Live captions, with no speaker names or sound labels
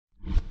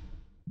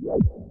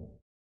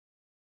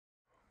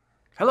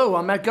Hello,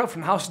 I'm Matt Gutt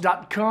from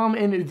House.com,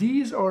 and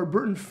these are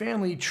Burton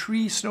Family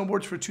Tree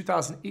snowboards for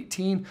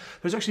 2018.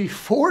 There's actually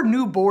 4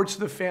 new boards to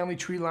the Family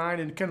Tree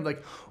line and kind of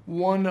like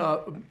one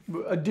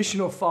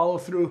additional follow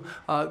through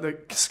the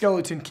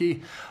skeleton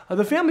key.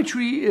 The Family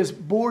Tree is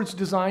boards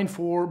designed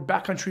for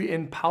backcountry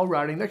and power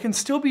riding that can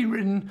still be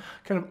ridden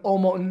kind of all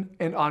mountain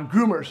and on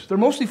groomers. They're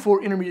mostly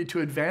for intermediate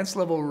to advanced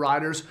level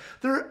riders.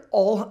 They're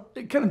all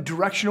kind of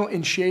directional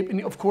in shape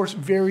and of course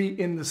vary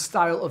in the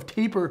style of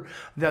taper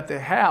that they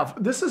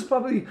have. This is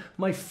probably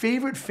my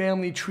favorite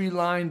Family Tree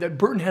line that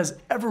Burton has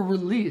ever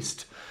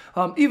released.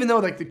 Even though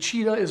like the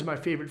Cheetah is my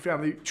favorite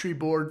Family Tree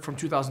board from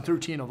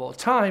 2013 of all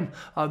time,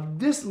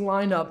 this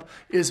lineup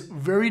is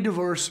very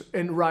diverse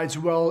and rides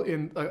well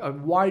in a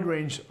wide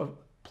range of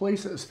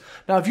places.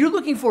 Now, if you're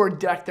looking for a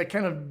deck that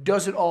kind of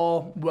does it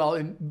all well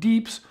in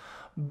deeps,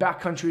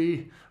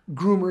 backcountry,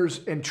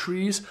 groomers, and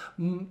trees,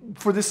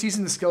 for this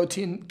season, the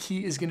skeleton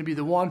key is going to be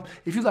the one.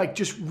 If you like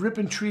just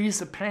ripping trees,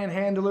 the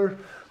panhandler.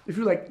 If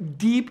you like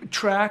deep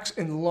tracks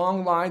and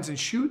long lines and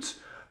chutes,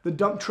 the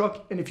dump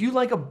truck. And if you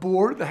like a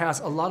board that has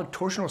a lot of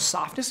torsional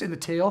softness in the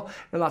tail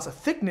and lots of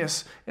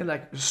thickness and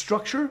like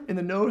structure in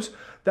the nose,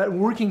 that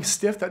working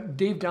stiff that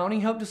Dave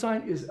Downing helped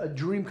design is a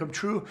dream come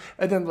true.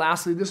 And then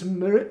lastly, this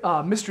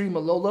Mystery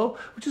Malolo,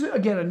 which is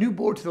again a new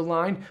board to the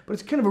line, but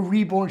it's kind of a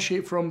reborn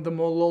shape from the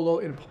Malolo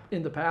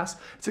in the past.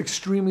 It's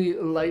extremely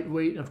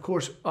lightweight and of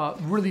course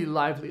really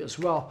lively as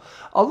well.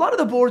 A lot of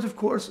the boards, of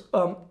course,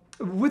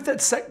 with that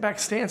setback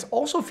stance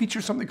also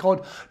features something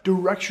called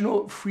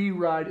directional free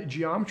ride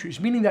geometries,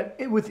 meaning that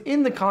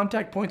within the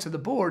contact points of the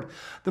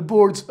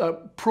board's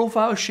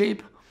profile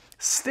shape,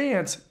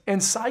 stance,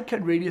 and side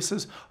cut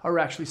radiuses are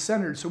actually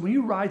centered. So when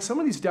you ride some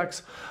of these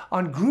decks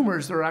on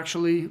groomers, they're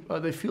actually,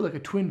 they feel like a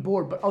twin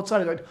board, but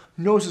outside of that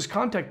nose's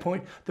contact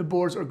point, the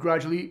boards are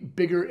gradually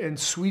bigger and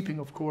sweeping,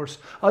 of course.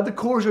 The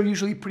cores are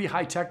usually pretty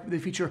high tech. They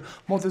feature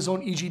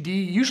multi-zone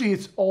EGD. Usually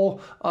it's all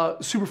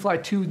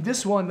Superfly 2.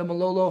 This one, the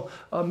Malolo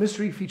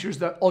Mystery, features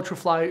the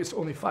Ultrafly. It's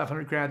only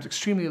 500 grams,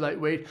 extremely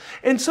lightweight.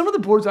 And some of the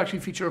boards actually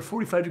feature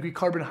 45-degree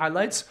carbon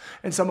highlights,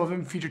 and some of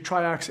them feature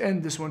Triax,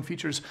 and this one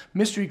features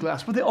Mystery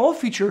Glass. But they all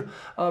feature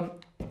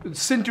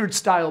sintered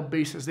style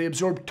bases. They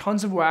absorb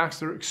tons of wax.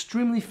 They're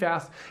extremely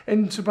fast,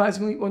 and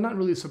surprisingly, well, not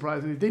really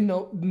surprisingly,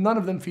 none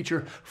of them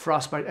feature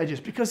frostbite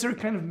edges because they're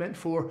kind of meant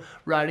for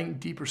riding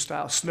deeper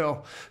style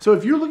snow. So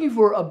if you're looking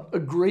for a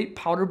great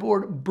powder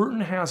board,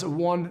 Burton has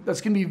one that's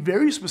going to be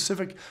very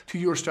specific to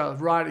your style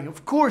of riding.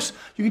 Of course,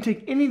 you can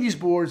take any of these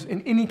boards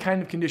in any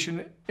kind of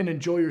condition and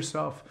enjoy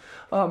yourself.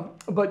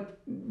 But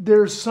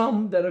there's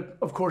some that,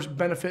 of course,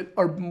 benefit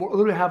or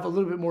have a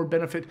little bit more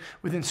benefit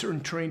within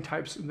certain terrain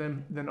types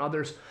than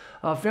others.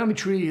 Family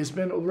Tree has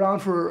been around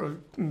for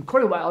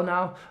quite a while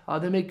now.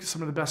 They make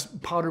some of the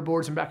best powder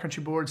boards and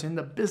backcountry boards in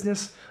the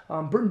business.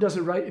 Burton does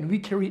it right, and we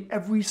carry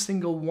every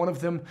single one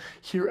of them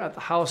here at the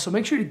house. So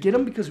make sure to get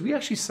them because we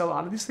actually sell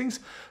out of these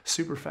things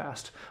super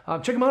fast.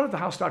 Check them out at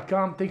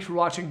thehouse.com. Thanks for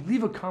watching.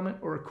 Leave a comment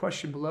or a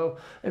question below,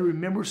 and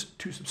remember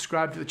to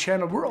subscribe to the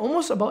channel. We're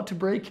almost about to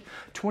break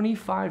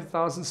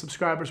 25,000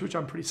 subscribers, which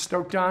I'm pretty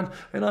stoked on,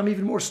 and I'm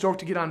even more stoked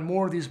to get on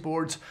more of these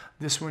boards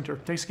this winter.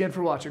 Thanks again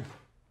for watching.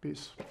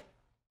 Peace.